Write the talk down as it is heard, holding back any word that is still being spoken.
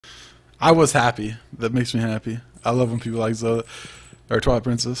I was happy. That makes me happy. I love when people like Zelda or Twilight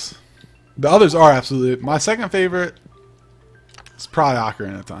Princess. The others are absolutely... My second favorite is probably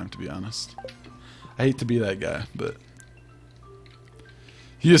Ocarina of Time, to be honest. I hate to be that guy, but...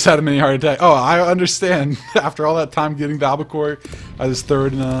 He just had a mini heart attack. Oh, I understand. After all that time getting the albacore, I just throw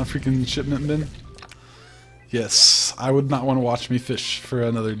it in a freaking shipment bin. Yes, I would not want to watch me fish for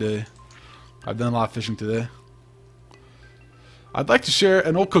another day. I've done a lot of fishing today. I'd like to share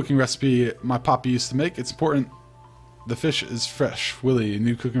an old cooking recipe my poppy used to make. It's important the fish is fresh. Willie,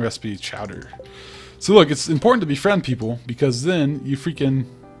 new cooking recipe, chowder. So look, it's important to befriend people because then you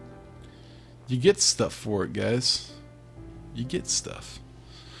get stuff for it, guys. You get stuff.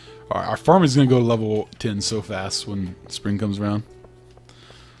 Alright, our farm is going to go to level 10 so fast when spring comes around.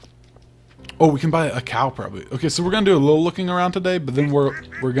 Oh, we can buy a cow probably. Okay, so we're going to do a little looking around today, but then we're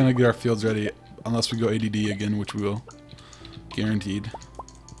going to get our fields ready unless we go ADD again, which we will. Guaranteed.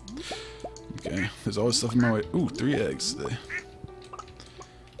 Okay, there's always stuff in my way. Ooh, 3 eggs today.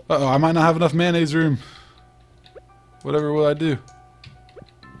 Uh-oh, I might not have enough mayonnaise room. Whatever will I do?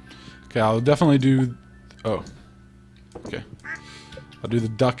 Okay, I'll definitely do... Oh. Okay. I'll do the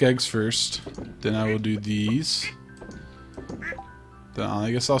duck eggs first. Then I will do these. Then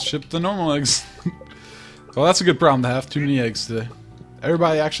I guess I'll ship the normal eggs. Well, that's a good problem to have. Too many eggs today.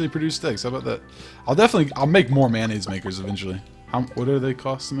 Everybody actually produced eggs. How about that? I'll make more mayonnaise makers eventually. What do they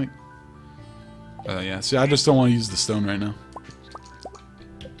cost to make? Yeah, see, I just don't want to use the stone right now.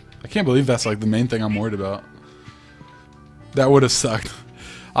 I can't believe that's like the main thing I'm worried about. That would have sucked.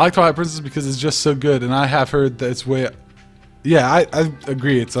 I like Twilight Princess because it's just so good, and I have heard that it's way... Yeah, I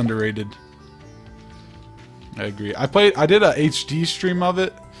agree it's underrated. I agree. I did a HD stream of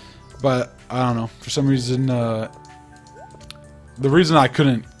it, but I don't know. For some reason, the reason I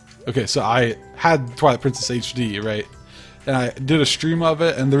couldn't... Okay, so I had Twilight Princess HD, right? And I did a stream of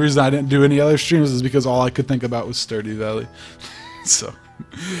it, and the reason I didn't do any other streams is because all I could think about was Stardew Valley. So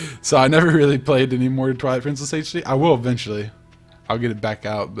I never really played any more Twilight Princess HD. I will eventually. I'll get it back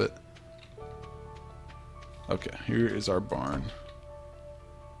out, but... Okay, here is our barn.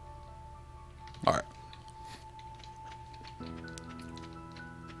 Alright.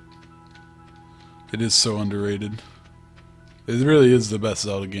 It is so underrated. It really is the best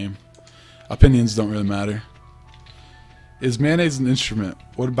Zelda game. Opinions don't really matter. Is mayonnaise an instrument?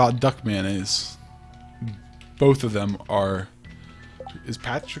 What about duck mayonnaise? Both of them are... Is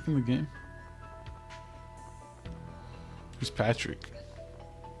Patrick in the game? Who's Patrick?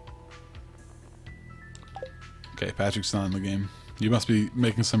 Okay, Patrick's not in the game. You must be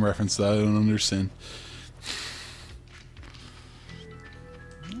making some reference that I don't understand.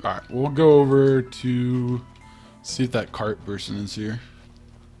 Alright, we'll go over to see if that cart person is here.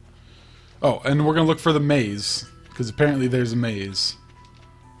 Oh, and we're gonna look for the maze. Because apparently there's a maze.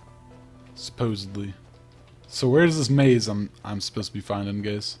 Supposedly. So where's this maze I'm supposed to be finding,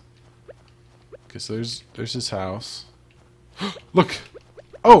 guys? Okay, so there's his house. Look!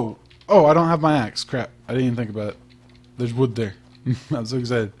 Oh! Oh, I don't have my axe. Crap. I didn't even think about it. There's wood there. I'm so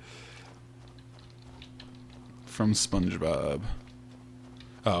excited. From SpongeBob.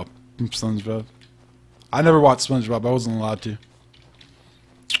 Oh, from SpongeBob. I never watched SpongeBob. I wasn't allowed to.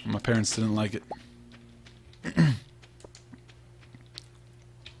 My parents didn't like it.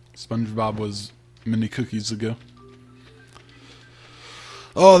 SpongeBob was many cookies ago.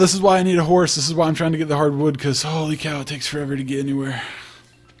 Oh, this is why I need a horse. This is why I'm trying to get the hardwood, because holy cow, it takes forever to get anywhere.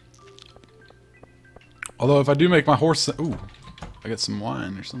 Although if I do make my horse... Ooh, I got some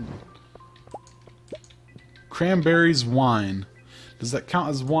wine or something. Cranberries wine. Does that count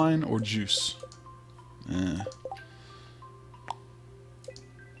as wine or juice? Eh.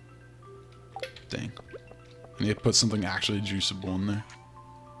 Dang. I need to put something actually juiceable in there.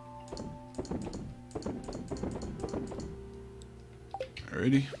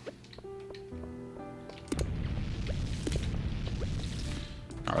 Alrighty.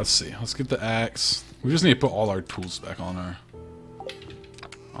 Alright, let's see. Let's get the axe. We just need to put all our tools back on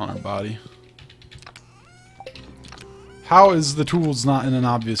our body. How is the tools not in an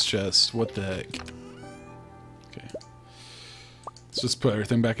obvious chest? What the heck? Okay. Let's just put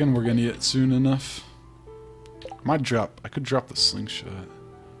everything back in. We're gonna need it soon enough. I could drop the slingshot.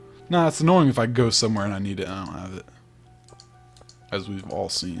 Nah, it's annoying if I go somewhere and I need it and I don't have it. As we've all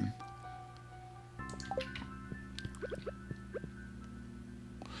seen.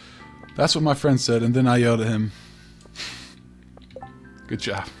 That's what my friend said, and then I yelled at him. Good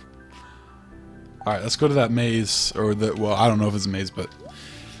job. Alright, let's go to that maze, or the, well, I don't know if it's a maze, but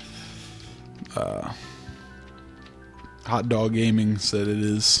Hot Dog Gaming said it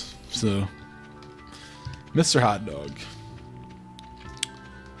is, so Mr. Hot Dog.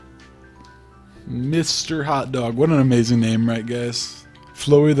 Mr. Hot Dog. What an amazing name, right, guys?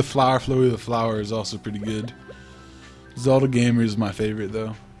 Floey the Flower is also pretty good. Zelda Gamer is my favorite,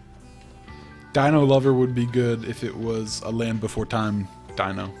 though. Dino Lover would be good if it was a Land Before Time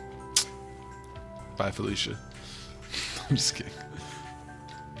dino. Bye, Felicia. I'm just kidding.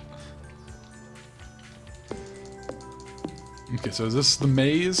 Okay, so is this the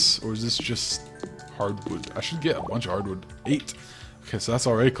maze, or is this just hardwood? I should get a bunch of hardwood. 8. Okay, so that's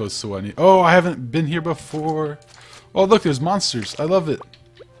already close to what I need. Oh, I haven't been here before. Oh, look, there's monsters. I love it.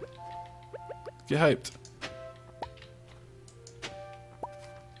 Get hyped.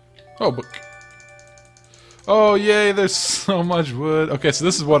 Oh, book. Oh, yay, there's so much wood. Okay, so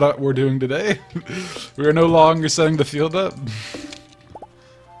this is what we're doing today. We're no longer setting the field up.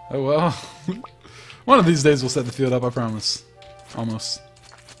 Oh, well. One of these days we'll set the field up, I promise. Almost.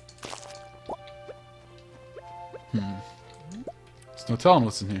 There's no telling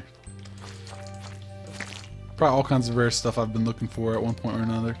what's in here. Probably all kinds of rare stuff I've been looking for at one point or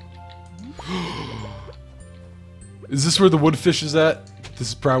another. Is this where the woodfish is at? This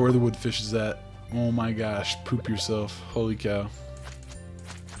is probably where the woodfish is at. Oh my gosh, poop yourself. Holy cow.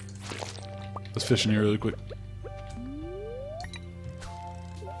 Let's fish in here really quick.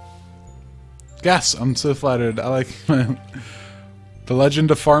 Yes, I'm so flattered. I like The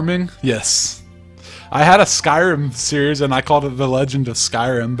Legend of Farming? Yes. I had a Skyrim series and I called it The Legend of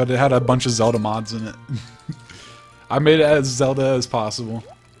Skyrim, but it had a bunch of Zelda mods in it. I made it as Zelda as possible.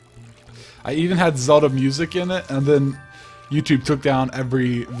 I even had Zelda music in it, and then YouTube took down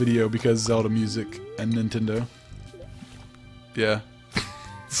every video because Zelda music and Nintendo. Yeah.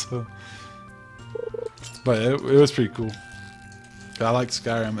 So, but it was pretty cool. I like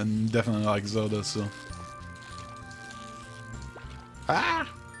Skyrim and definitely like Zelda, so. Ah!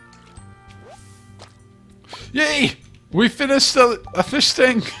 Yay! We finished a fish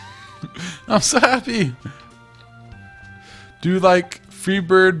tank! I'm so happy! Do you like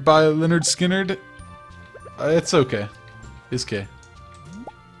Freebird by Leonard Skinner? It's okay. It's okay.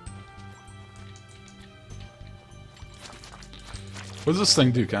 What does this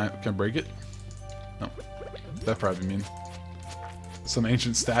thing do? Can I break it? No. That'd probably mean some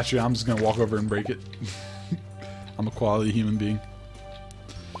ancient statue. I'm just gonna walk over and break it. I'm a quality human being.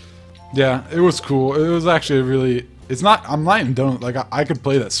 Yeah, it was cool. It was actually really. It's not. I'm not even done. Like I could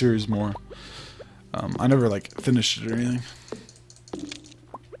play that series more. I never like finished it or anything.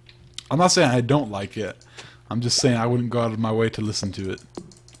 I'm not saying I don't like it. I'm just saying I wouldn't go out of my way to listen to it.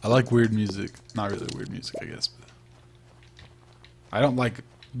 I like weird music. Not really weird music, I guess. But I don't like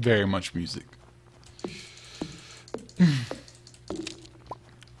very much music.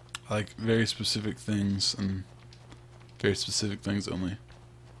 I like very specific things and very specific things only.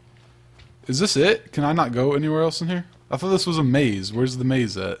 Is this it? Can I not go anywhere else in here? I thought this was a maze. Where's the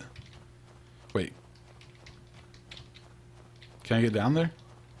maze at? Wait. Can I get down there?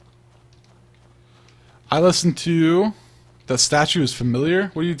 I listened to... That statue is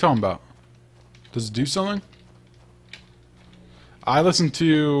familiar? What are you talking about? Does it do something? I listen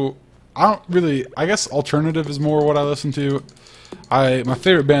to... I don't really... I guess alternative is more what I listen to. My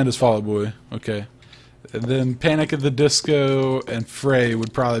favorite band is Fall Out Boy. Okay. And then Panic at the Disco and Frey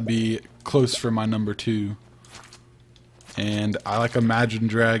would probably be close for my number 2. And I like Imagine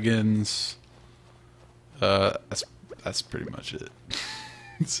Dragons. That's pretty much it.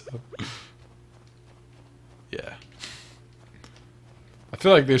 So, yeah. I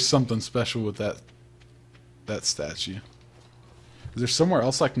feel like there's something special with that statue. Is there somewhere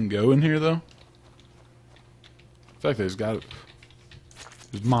else I can go in here though? I feel like there's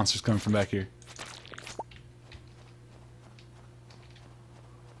monsters coming from back here.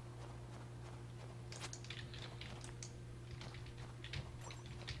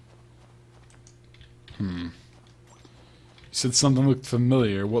 You said something looked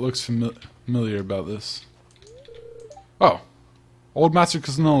familiar. What looks familiar about this? Oh. Old Master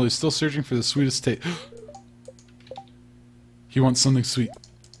Cannoli is still searching for the sweetest taste. He wants something sweet.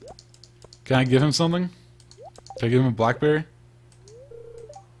 Can I give him something? Can I give him a blackberry?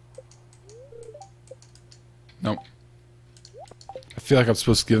 Nope. I feel like I'm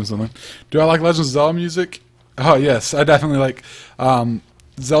supposed to give him something. Do I like Legend of Zelda music? Oh yes, I definitely like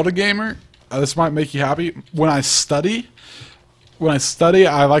Zelda Gamer. This might make you happy. When I study,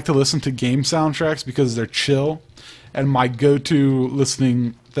 I like to listen to game soundtracks because they're chill. And my go-to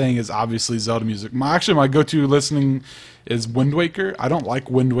listening thing is obviously Zelda music. My go-to listening is Wind Waker. I don't like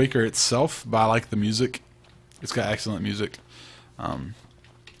Wind Waker itself, but I like the music. It's got excellent music. I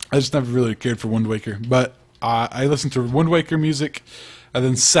just never really cared for Wind Waker. But I listen to Wind Waker music, and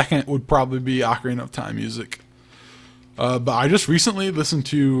then second would probably be Ocarina of Time music. But I just recently listened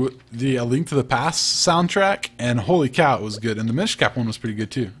to the A Link to the Past soundtrack, and holy cow, it was good. And the Minish Cap one was pretty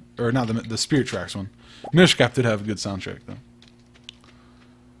good too. Or not the Spirit Tracks one. Minish Cap did have a good soundtrack though.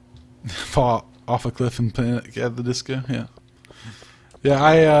 Fall off a cliff and Panic at the Disco, yeah.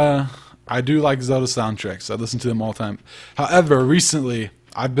 Yeah, I do like Zelda soundtracks. I listen to them all the time. However, recently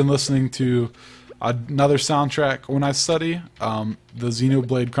I've been listening to another soundtrack when I study, the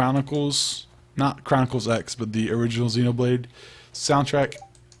Xenoblade Chronicles, not Chronicles X, but the original Xenoblade soundtrack,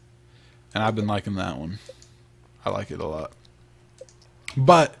 and I've been liking that one. I like it a lot.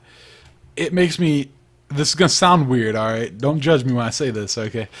 But it makes me, this is gonna sound weird, alright? Don't judge me when I say this,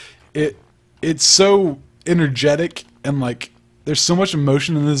 okay? It's so energetic, and like there's so much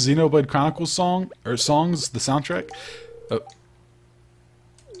emotion in the Xenoblade Chronicles song or songs, the soundtrack.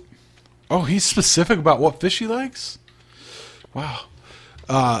 Oh, he's specific about what fish he likes? Wow.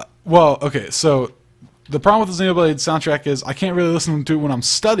 Well, okay, so the problem with the Xenoblade soundtrack is I can't really listen to it when I'm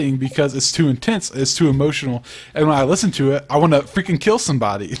studying because it's too intense, it's too emotional, and when I listen to it, I want to freaking kill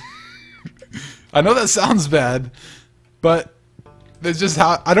somebody. I know that sounds bad, but that's just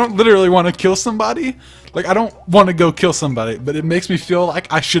how, I don't literally want to kill somebody. Like, I don't want to go kill somebody, but it makes me feel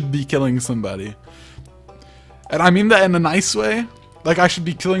like I should be killing somebody. And I mean that in a nice way. Like, I should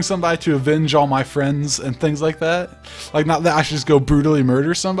be killing somebody to avenge all my friends and things like that. Like, not that I should just go brutally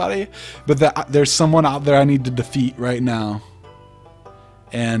murder somebody, but that there's someone out there I need to defeat right now.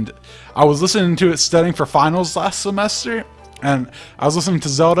 And I was listening to it studying for finals last semester, and I was listening to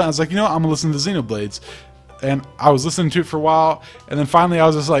Zelda, and I was like, you know what, I'm going to listen to Xenoblades. And I was listening to it for a while, and then finally I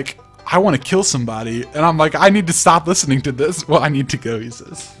was just like, I want to kill somebody. And I'm like, I need to stop listening to this. Well, I need to go, he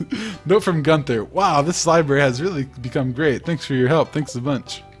says. Note from Gunther. Wow, this library has really become great. Thanks for your help. Thanks a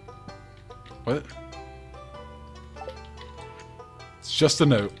bunch. What? It's just a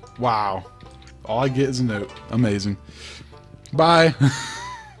note. Wow. All I get is a note. Amazing. Bye.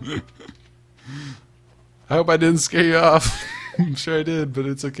 I hope I didn't scare you off. I'm sure I did, but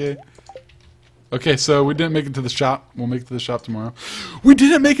it's okay. Okay, so we didn't make it to the shop. We'll make it to the shop tomorrow. We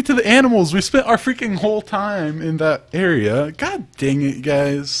didn't make it to the animals. We spent our freaking whole time in that area. God dang it,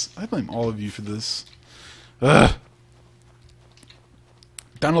 guys. I blame all of you for this. Ugh.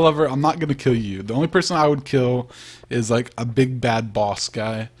 Dino Lover, I'm not going to kill you. The only person I would kill is like a big bad boss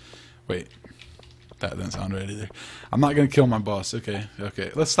guy. Wait. That didn't sound right either. I'm not going to kill my boss. Okay,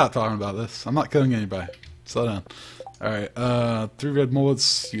 okay. Let's stop talking about this. I'm not killing anybody. Slow down. Alright, 3 red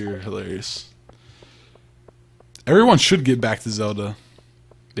mullets. You're hilarious. Everyone should get back to Zelda.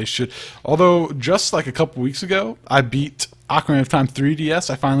 They should. Although, just like a couple weeks ago, I beat Ocarina of Time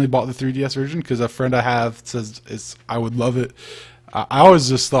 3DS. I finally bought the 3DS version because a friend I have says I would love it. I always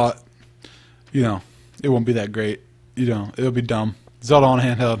just thought, you know, it won't be that great. You know, it'll be dumb. Zelda on a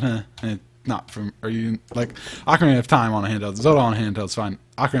handheld, not from, are you, like, Ocarina of Time on a handheld. Zelda on a handheld is fine.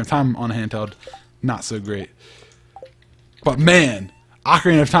 Ocarina of Time on a handheld, not so great. But man,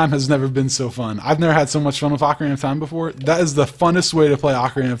 Ocarina of Time has never been so fun. I've never had so much fun with Ocarina of Time before. That is the funnest way to play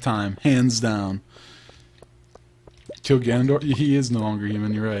Ocarina of Time, hands down. Kill Ganondorf? He is no longer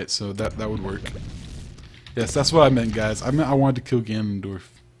human, you're right, so that would work. Yes, that's what I meant, guys. I meant I wanted to kill Ganondorf.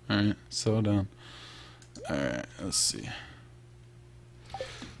 Alright, settle down. Alright, let's see.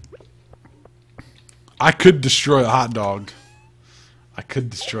 I could destroy a hot dog. I could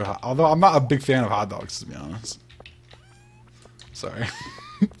destroy a hot, although I'm not a big fan of hot dogs, to be honest. Sorry.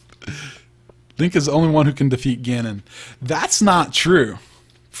 Link is the only one who can defeat Ganon. That's not true,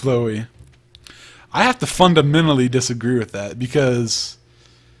 Floey. I have to fundamentally disagree with that because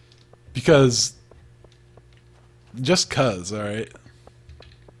just cuz, alright?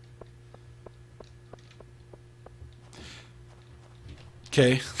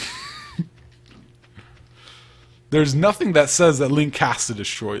 Okay. There's nothing that says that Link has to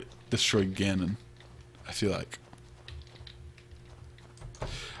destroy Ganon, I feel like.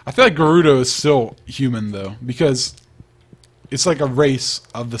 I feel like Gerudo is still human, though, because it's like a race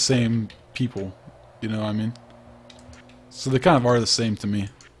of the same people. You know what I mean? So they kind of are the same to me.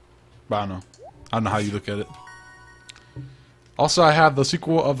 But I don't know. I don't know how you look at it. Also, I have the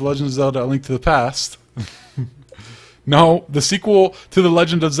sequel of The Legend of Zelda: A Link to the Past. No, the sequel to The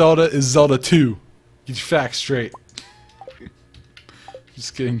Legend of Zelda is Zelda 2. Get your facts straight.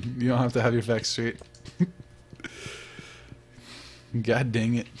 Just kidding. You don't have to have your facts straight. God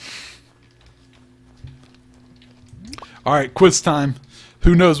dang it. Alright, quiz time.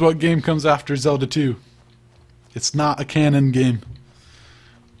 Who knows what game comes after Zelda 2? It's not a canon game.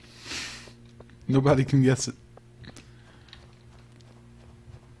 Nobody can guess it.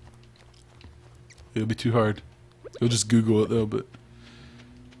 It'll be too hard. You'll just Google it though, but...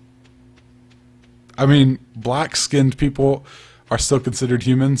 I mean, black-skinned people are still considered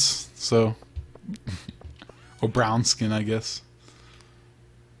humans, so... or brown skin, I guess.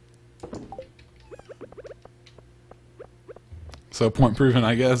 So, point proven,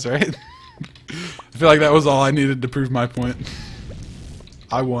 I guess, right? I feel like that was all I needed to prove my point.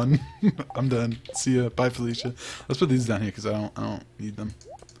 I won. I'm done. See ya. Bye, Felicia. Let's put these down here because I don't need them.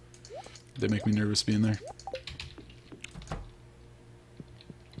 They make me nervous being there.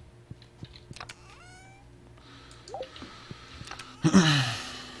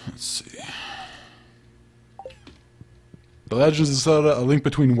 Let's see. The Legends of Zelda: A Link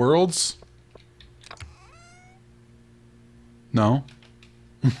Between Worlds? No.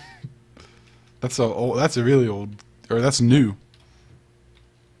 That's a old. That's a really old. Or that's new.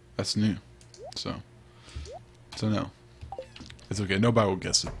 That's new. So no. It's okay. Nobody will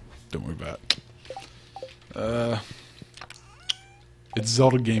guess it. Don't worry about it. It's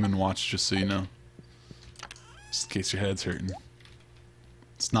Zelda Game & Watch, just so you know. Just in case your head's hurting.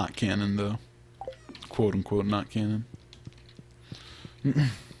 It's not canon, though. Quote unquote, not canon.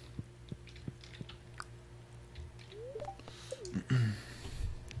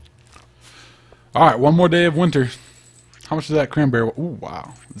 Alright, one more day of winter. How much is that cranberry? Ooh,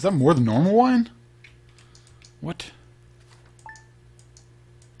 wow. Is that more than normal wine? What?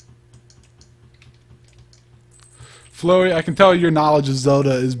 Floey, I can tell your knowledge of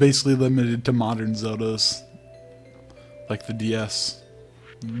Zelda is basically limited to modern Zeldas. Like the DS.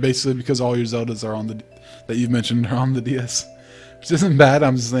 Basically because all your Zeldas are on the... that you've mentioned are on the DS. Which isn't bad,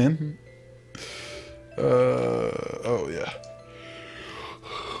 I'm just saying. Oh, yeah.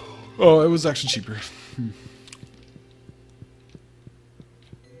 Oh, it was actually cheaper.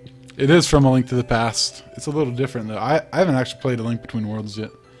 It is from A Link to the Past. It's a little different, though. I haven't actually played A Link Between Worlds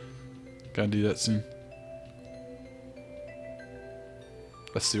yet. Gotta do that soon.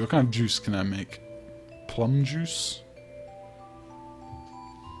 Let's see, what kind of juice can I make? Plum juice?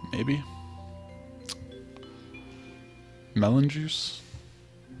 Maybe. Melon juice?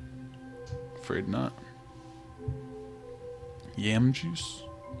 Afraid not. Yam juice?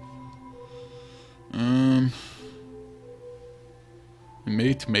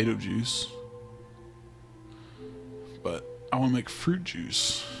 Maybe tomato juice. But I want to make fruit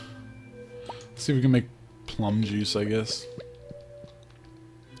juice. Let's see if we can make plum juice, I guess.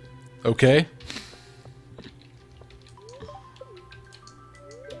 Okay.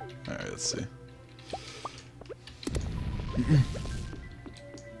 Alright, let's see.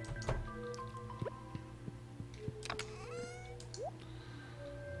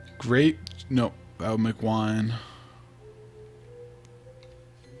 Grape? No, that would make wine.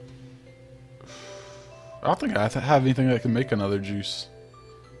 I don't think I have anything that can make another juice.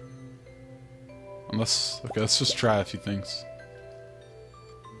 Unless... okay, let's just try a few things.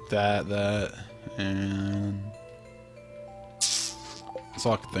 That, and... that's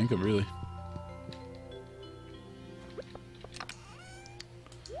all I could think of, really.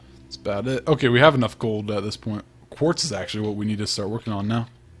 That's about it. Okay, we have enough gold at this point. Quartz is actually what we need to start working on now.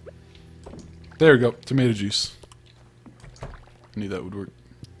 There we go. Tomato juice. I knew that would work.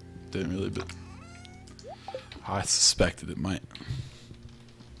 Didn't really, but... I suspected it might.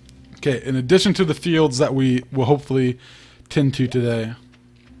 Okay, in addition to the fields that we will hopefully tend to today,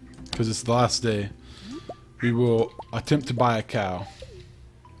 because it's the last day, we will attempt to buy a cow.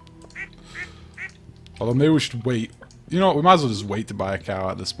 Although maybe we should wait. You know what, we might as well just wait to buy a cow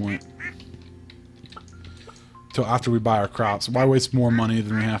at this point. Till after we buy our crops. Why waste more money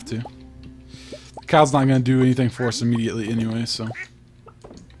than we have to? The cow's not going to do anything for us immediately anyway, so...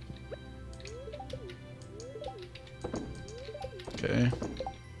 okay.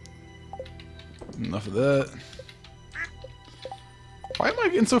 Enough of that. Why am I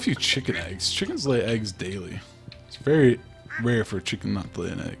getting so few chicken eggs? Chickens lay eggs daily. It's very rare for a chicken not to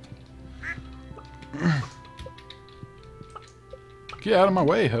lay an egg. Get out of my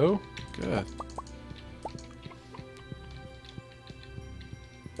way, ho. God.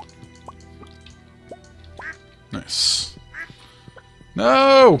 Nice.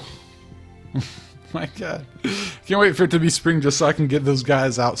 No! My God. Can't wait for it to be spring just so I can get those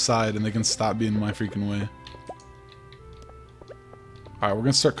guys outside and they can stop being in my freaking way. Alright, we're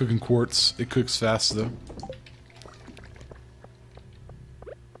gonna start cooking quartz. It cooks fast though.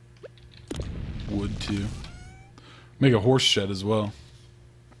 Wood too. Make a horse shed as well.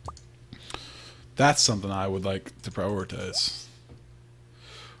 That's something I would like to prioritize.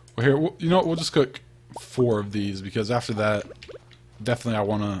 Well, here, you know what? We'll just cook 4 of these because after that, definitely I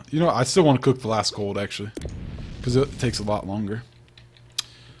want to... you know, I still want to cook the last gold actually. Because it takes a lot longer.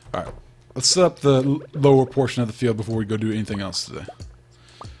 Alright, let's set up the lower portion of the field before we go do anything else today.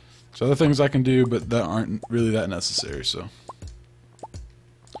 There's other things I can do, but that aren't really that necessary, so.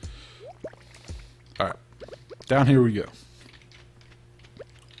 Alright. Down here we go.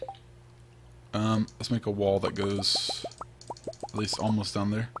 Let's make a wall that goes at least almost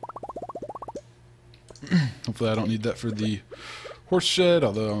down there. Hopefully I don't need that for the horse shed,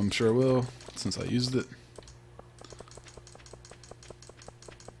 although I'm sure I will, since I used it.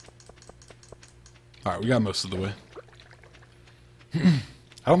 Alright, we got most of the way.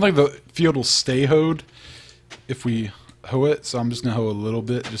 I don't think the field will stay hoed if we hoe it, so I'm just going to hoe a little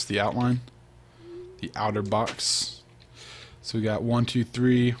bit, just the outline. The outer box. So we got 1, 2,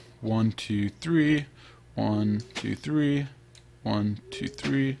 3, 1, 2, 3, 1, 2, 3, 1, 2,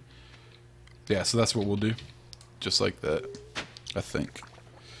 3. Yeah, so that's what we'll do. Just like that, I think.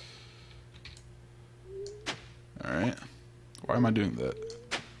 Alright. Why am I doing that?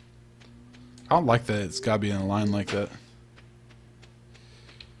 I don't like that it's gotta be in a line like that.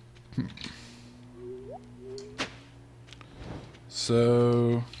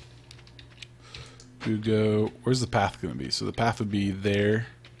 So we go, where's the path gonna be? So the path would be there.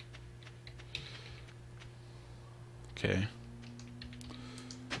 Okay.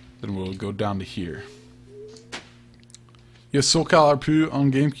 Then we'll go down to here. You have Soul Calibur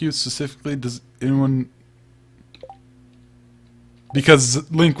on GameCube specifically. Does anyone?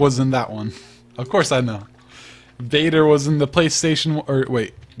 Because Link was in that one. Of course I know. Vader was in the PlayStation, or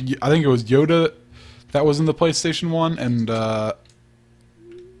wait, I think it was Yoda that was in the PlayStation 1, and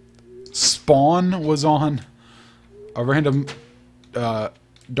Spawn was on a random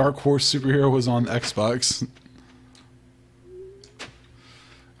Dark Horse superhero was on Xbox.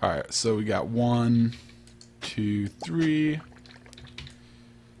 Alright, so we got 1, 2, 3,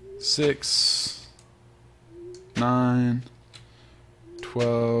 6, 9,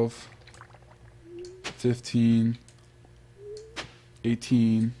 12, 15,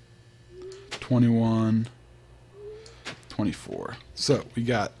 18, 21, 24. So we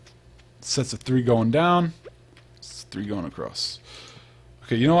got sets of 3 going down, 3 going across.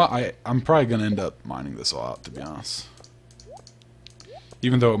 Okay, you know what? I'm probably going to end up mining this all out, to be honest.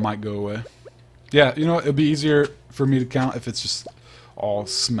 Even though it might go away. Yeah, you know what? It'll be easier for me to count if it's just all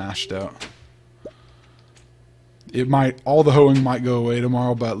smashed out. It might, all the hoeing might go away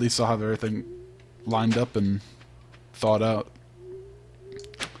tomorrow, but at least I'll have everything lined up and thought out.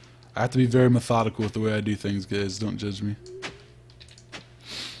 I have to be very methodical with the way I do things, guys. Don't judge me.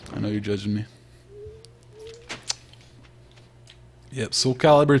 I know you're judging me. Yep, Soul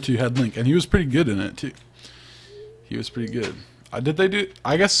Calibur 2 had Link, and he was pretty good in it, too. He was pretty good. Did they do...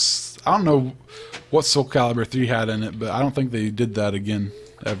 I guess... I don't know what Soul Calibur 3 had in it, but I don't think they did that again,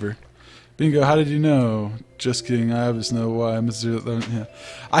 ever. Bingo, how did you know? Just kidding, I just know why Mr. Yeah.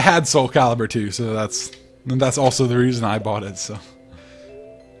 I had Soul Calibur 2, so that's also the reason I bought it, so...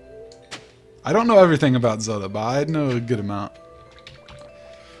 I don't know everything about Zelda, but I know a good amount.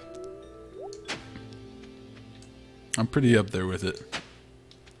 I'm pretty up there with it.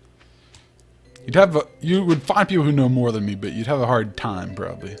 You would find people who know more than me, but you'd have a hard time,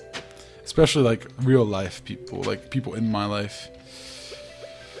 probably. Especially, like, real life people, like people in my life.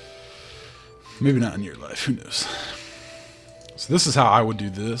 Maybe not in your life, who knows. So this is how I would do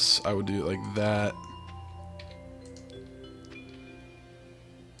this. I would do it like that.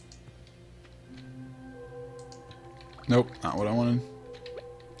 Nope, not what I wanted.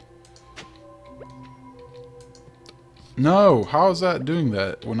 No, how is that doing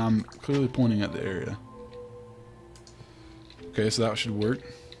that when I'm clearly pointing at the area? Okay, so that should work.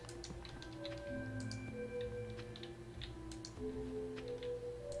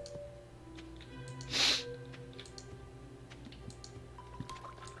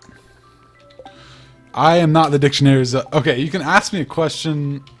 I am not the dictionary's... okay, you can ask me a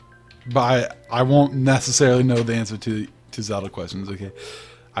question, but I won't necessarily know the answer to Zelda questions, okay?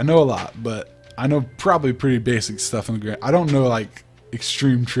 I know a lot, but I know probably pretty basic stuff in the grand. I don't know, like,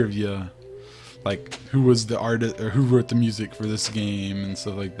 extreme trivia, like who was the artist or who wrote the music for this game and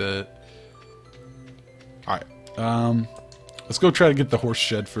stuff like that. Alright, let's go try to get the horse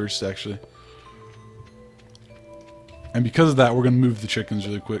shed first, actually. And because of that, we're going to move the chickens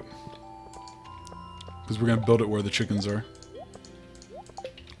really quick. Because we're going to build it where the chickens are.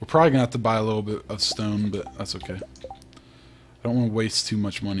 We're probably going to have to buy a little bit of stone, but that's okay. I don't want to waste too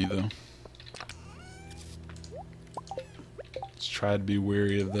much money, though. Let's try to be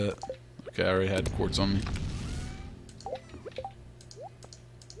wary of that. Okay, I already had quartz on me.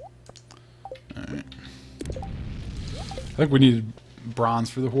 Alright. I think we need bronze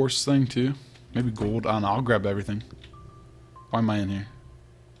for the horse thing, too. Maybe gold. I don't know. I'll grab everything. Why am I in here?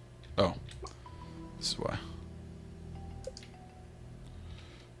 Oh. This is why.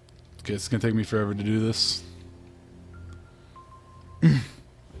 Okay, it's gonna take me forever to do this.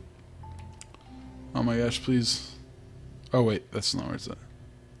 Oh my gosh, please. Oh wait, that's not where it's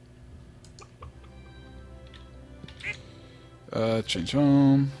at. Change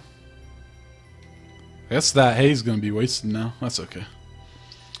home. I guess that hay's gonna be wasted now. That's okay.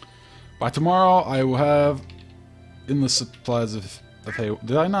 By tomorrow, I will have endless supplies of hay.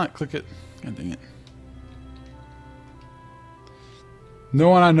 Did I not click it? God dang it. No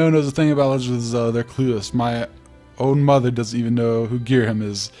one I know knows a thing about Legends of Zelda. They're clueless. My own mother doesn't even know who Girham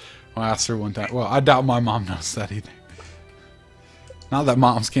is. I asked her one time. Well, I doubt my mom knows that either. Not that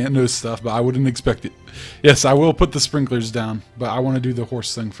moms can't know stuff, but I wouldn't expect it. Yes, I will put the sprinklers down, but I want to do the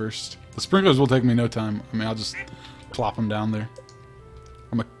horse thing first. The sprinklers will take me no time. I mean, I'll just plop them down there.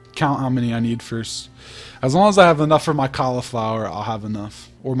 I'm going to count how many I need first. As long as I have enough for my cauliflower, I'll have enough.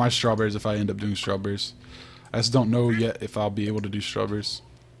 Or my strawberries if I end up doing strawberries. I just don't know yet if I'll be able to do strawberries.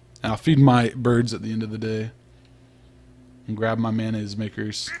 And I'll feed my birds at the end of the day. And grab my mayonnaise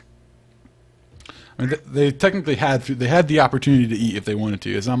makers. I mean, they technically had food. They had the opportunity to eat if they wanted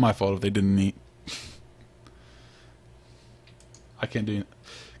to. It's not my fault if they didn't eat. I can't do it.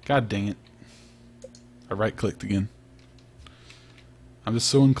 God dang it. I right-clicked again. I'm just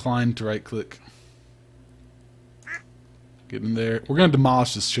so inclined to right-click. Get in there. We're going to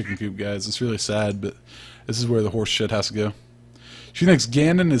demolish this chicken coop, guys. It's really sad, but this is where the horse shed has to go. She thinks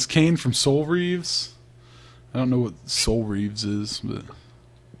Ganon is Kane from Soul Reeves. I don't know what Soul Reeves is, but...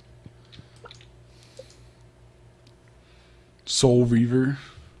 Soul Reaver.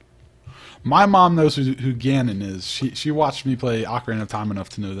 My mom knows who Ganon is. She watched me play Ocarina of Time enough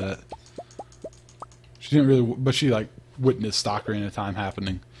to know that. She didn't really, but she like witnessed Ocarina of Time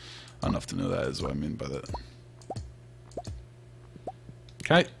happening enough to know that is what I mean by that.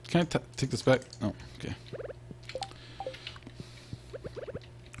 Can I take this back? Oh, okay.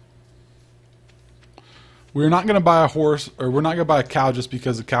 We're not gonna buy a horse, or we're not gonna buy a cow just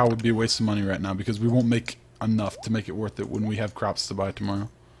because a cow would be a waste of money right now because we won't make enough to make it worth it when we have crops to buy tomorrow.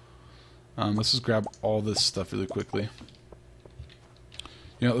 Let's just grab all this stuff really quickly.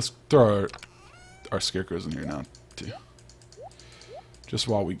 You know, let's throw our scarecrows in here now too. Just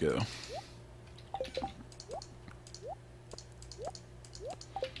while we go.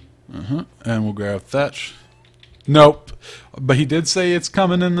 And we'll grab thatch. Nope. But he did say it's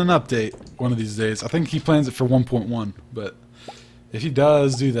coming in an update one of these days. I think he plans it for 1.1, but if he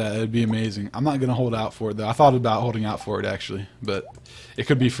does do that, it'd be amazing. I'm not going to hold out for it, though. I thought about holding out for it, actually. But it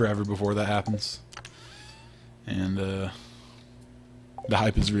could be forever before that happens. And the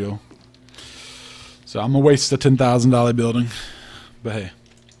hype is real. So I'm going to waste a $10,000 building. But hey,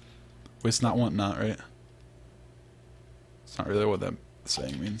 waste not, want not, right? It's not really what that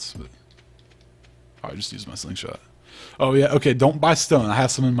saying means. But I just use my slingshot. Oh, yeah, okay, don't buy stone. I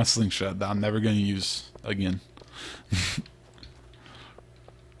have some in my slingshot that I'm never going to use again.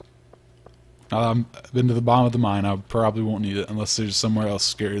 Now that I've been to the bottom of the mine, I probably won't need it unless there's somewhere else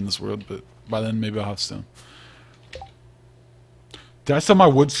scary in this world, but by then maybe I'll have stone. Did I sell my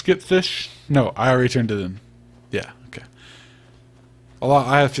wood skip fish? No, I already turned it in. Yeah, okay. Although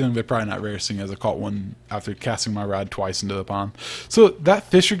I have a feeling they're probably not rare, seeing as I caught one after casting my rod twice into the pond. So that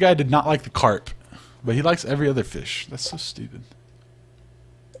fisher guy did not like the carp, but he likes every other fish. That's so stupid.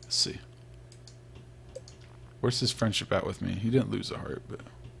 Let's see. Where's his friendship at with me? He didn't lose a heart, but...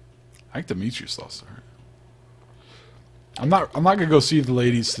 I think Demetrius lost a heart. I'm not gonna go see the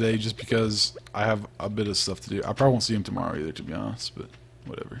ladies today just because I have a bit of stuff to do. I probably won't see him tomorrow either, to be honest, but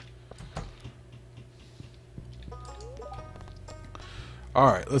whatever.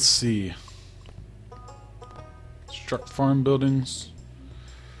 Alright, let's see. Construct farm buildings.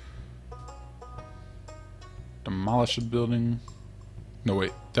 Demolish a building. No,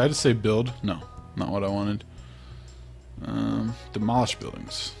 wait. Did I just say build? No, not what I wanted. Demolish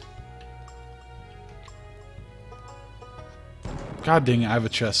buildings. God dang it, I have a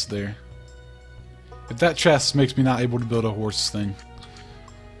chest there. If that chest makes me not able to build a horse thing.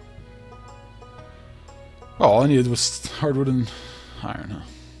 Well, all I needed was hardwood and iron, huh?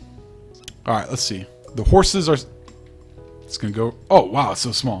 Alright, let's see. The horses are... It's gonna go... Oh, wow, it's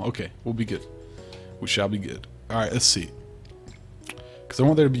so small. Okay, we'll be good. We shall be good. Alright, let's see. Because I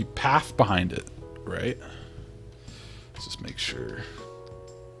want there to be path behind it, right? Let's just make sure.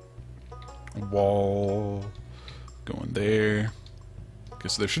 Wall... Going there. Okay,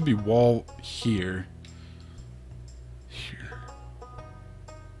 so there should be wall here. Here.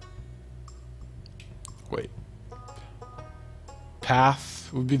 Wait. Path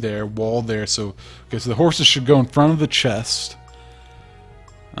would be there, wall there, so... Okay, so the horses should go in front of the chest.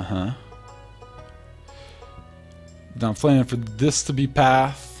 Now I'm planning for this to be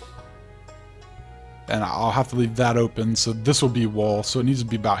path. and I'll have to leave that open, so this will be wall, so it needs to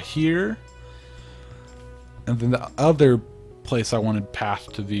be about here. And then the other place I wanted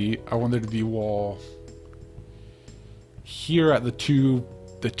path to be, I want there to be wall here at the two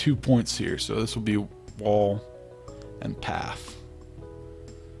points here. So this will be wall and path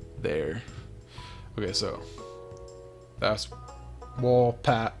there. Okay, so that's wall,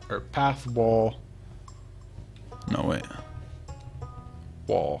 path, or path, wall. No, wait.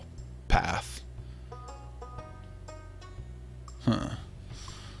 Wall, path. Huh.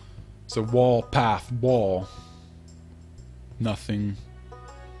 So wall, path, wall. Nothing.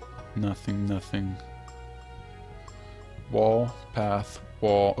 Nothing, nothing. Wall, path,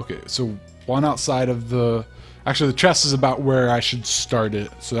 wall. Okay, so one outside of the... Actually, the chest is about where I should start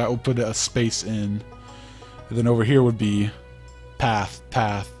it. So that will put a space in. And then over here would be path,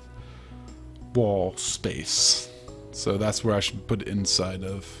 path, wall, space. So that's where I should put it inside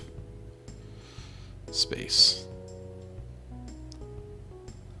of space.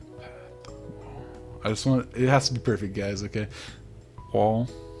 I just want it has to be perfect, guys, okay? Wall,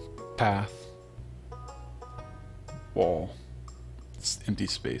 path, wall, it's empty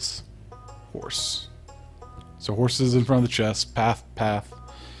space, horse. So horse is in front of the chest, path, path,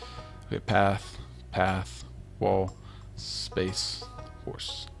 okay, path, path, wall, space,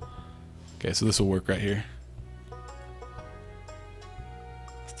 horse. Okay, so this will work right here.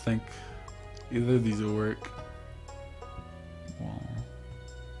 I think either of these will work. Wall.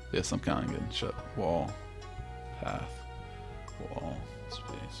 Yes, I'm kind of getting shut. Wall, path, wall,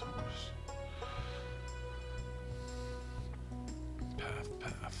 space, horse. Path,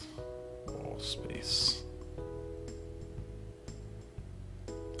 path, wall, space.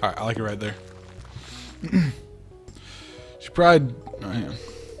 Alright, I like it right there. Should probably... Oh, yeah.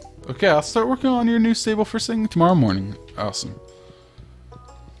 Okay, I'll start working on your new stable first thing tomorrow morning. Awesome.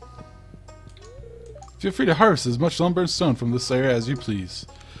 Feel free to harvest as much lumber and stone from this area as you please.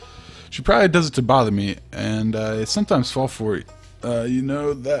 She probably does it to bother me, and I sometimes fall for it. You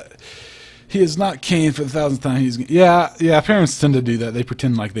know that he is not Cain for the 1,000th time. He's yeah. Parents tend to do that. They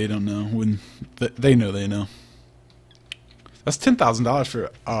pretend like they don't know when they know they know. That's $10,000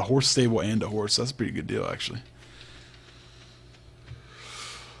 for a horse stable and a horse. That's a pretty good deal, actually.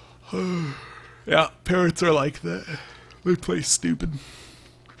 Yeah, parents are like that. They play stupid.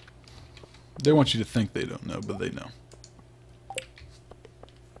 They want you to think they don't know, but they know.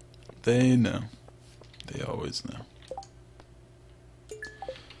 They know. They always know.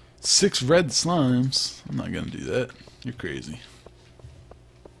 6 red slimes. I'm not gonna do that. You're crazy.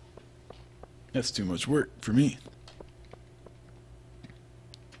 That's too much work for me.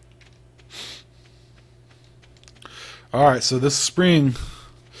 Alright, so this spring,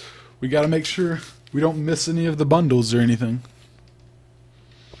 we gotta make sure we don't miss any of the bundles or anything.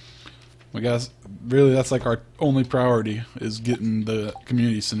 We guys, really, that's like our only priority, is getting the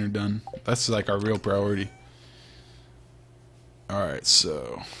community center done. That's like our real priority. Alright,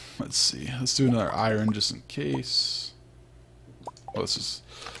 so let's see. Let's do another iron just in case. Oh, let's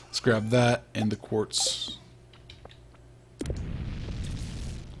grab that and the quartz.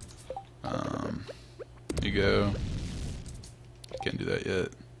 There you go. Can't do that yet.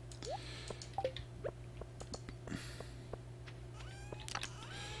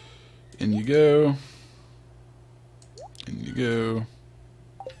 In you go. In you go.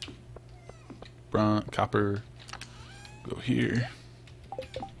 Bronze, copper. Go here.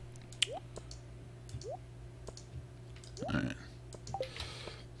 Alright.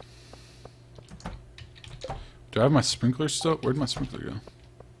 Do I have my sprinkler still? Where'd my sprinkler go?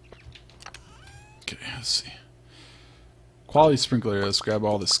 Okay, let's see. Quality sprinkler. Let's grab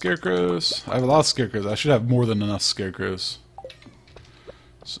all the scarecrows. I have a lot of scarecrows. I should have more than enough scarecrows.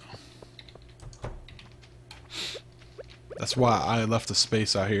 So that's why I left the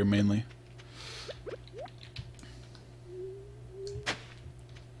space out here mainly.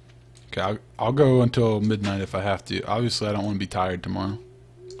 Okay, I'll go until midnight if I have to. Obviously, I don't want to be tired tomorrow.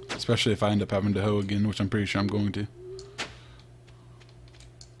 Especially if I end up having to hoe again, which I'm pretty sure I'm going to.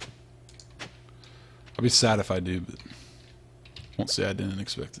 I'll be sad if I do, but won't say I didn't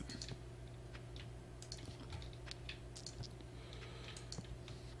expect it.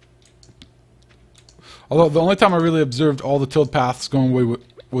 Although the only time I really observed all the tilled paths going away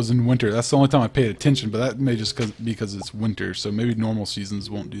was in winter. That's the only time I paid attention, but that may just because it's winter, so maybe normal seasons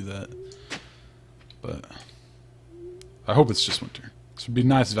won't do that. But I hope it's just winter. It would be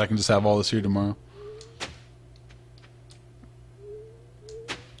nice if I can just have all this here tomorrow.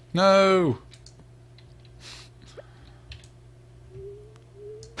 No!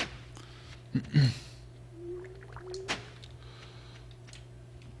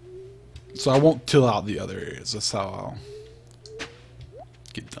 So I won't till out the other areas. That's how I'll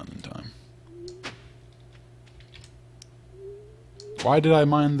get done in time. Why did I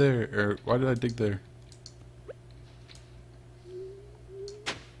mine there? Or why did I dig there?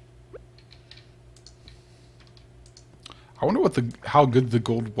 I wonder what how good the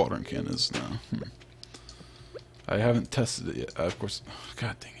gold watering can is now. I haven't tested it yet. Of course.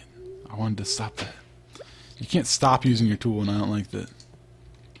 God dang it. I wanted to stop that. You can't stop using your tool, and I don't like that.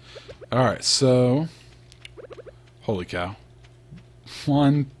 Alright, so... Holy cow.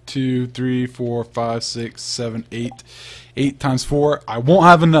 1, 2, 3, 4, 5, 6, 7, 8. 8 times 4. I won't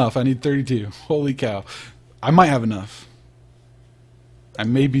have enough. I need 32. Holy cow. I might have enough. I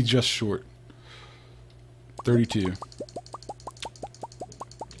may be just short. 32.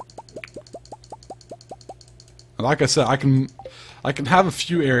 Like I said, I can have a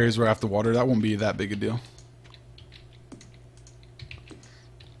few areas where I have to water. That won't be that big a deal.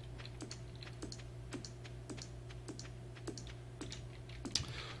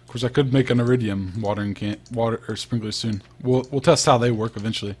 Of course, I could make an iridium watering water or sprinkler soon. We'll test how they work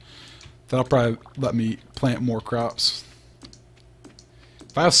eventually. That'll probably let me plant more crops.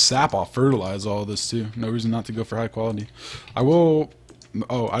 If I have sap, I'll fertilize all of this too. No reason not to go for high quality. I will.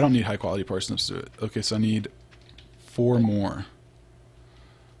 Oh, I don't need high quality parsnips to do it. Okay, so I need 4 more.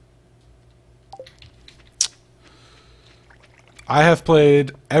 I have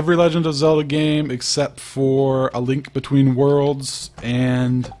played every Legend of Zelda game except for A Link Between Worlds,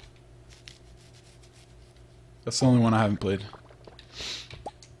 and that's the only one I haven't played.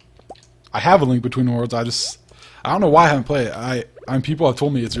 I have A Link Between Worlds. I don't know why I haven't played it. People have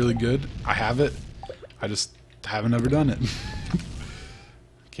told me it's really good. I have it. I just haven't ever done it.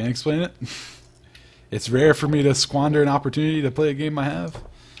 Can't explain it. It's rare for me to squander an opportunity to play a game I have.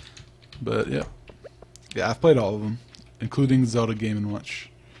 But yeah. Yeah, I've played all of them, including Zelda Game & Watch.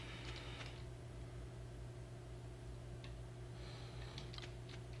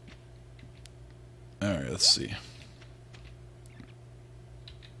 Alright, let's see.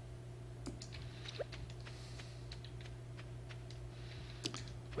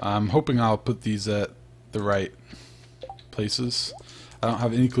 I'm hoping I'll put these at the right places. I don't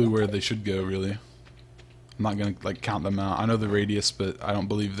have any clue where they should go, really. I'm not going to like count them out. I know the radius, but I don't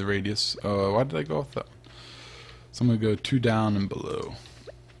believe the radius. Why did I go off that one? So I'm going to go 2 down and below.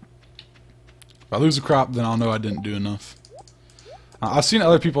 If I lose a crop, then I'll know I didn't do enough. I've seen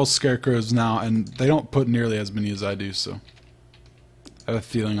other people's scarecrows now, and they don't put nearly as many as I do, so I have a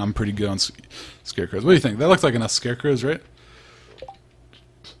feeling I'm pretty good on scarecrows. What do you think? That looks like enough scarecrows, right?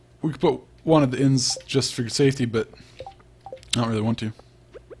 We could put one at the ends just for safety, but I don't really want to.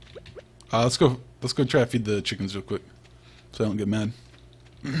 Let's go try to feed the chickens real quick, so I don't get mad.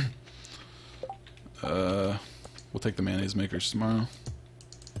 We'll take the mayonnaise makers tomorrow.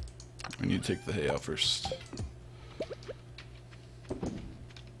 We need to take the hay out first.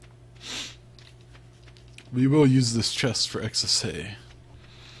 We will use this chest for excess hay.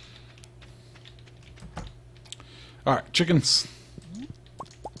 Alright, chickens.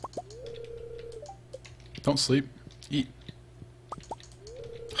 Don't sleep. Eat.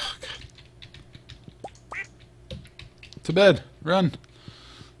 Oh, God. To bed. Run.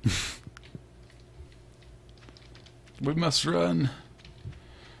 We must run.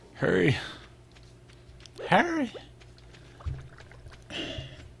 Hurry. Hurry.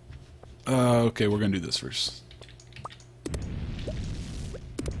 Okay, we're gonna do this first.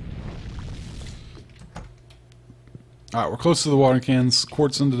 Alright, we're close to the watering cans.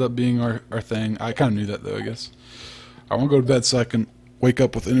 Quartz ended up being our thing. I kind of knew that, though, I guess. I want to go to bed so I can wake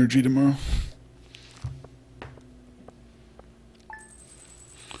up with energy tomorrow.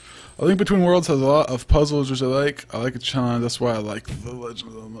 A Link Between Worlds has a lot of puzzles, which I like. I like a challenge. That's why I like the Legend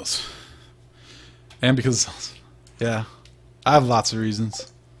of Zelda most. And because, yeah, I have lots of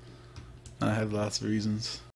reasons. I have lots of reasons.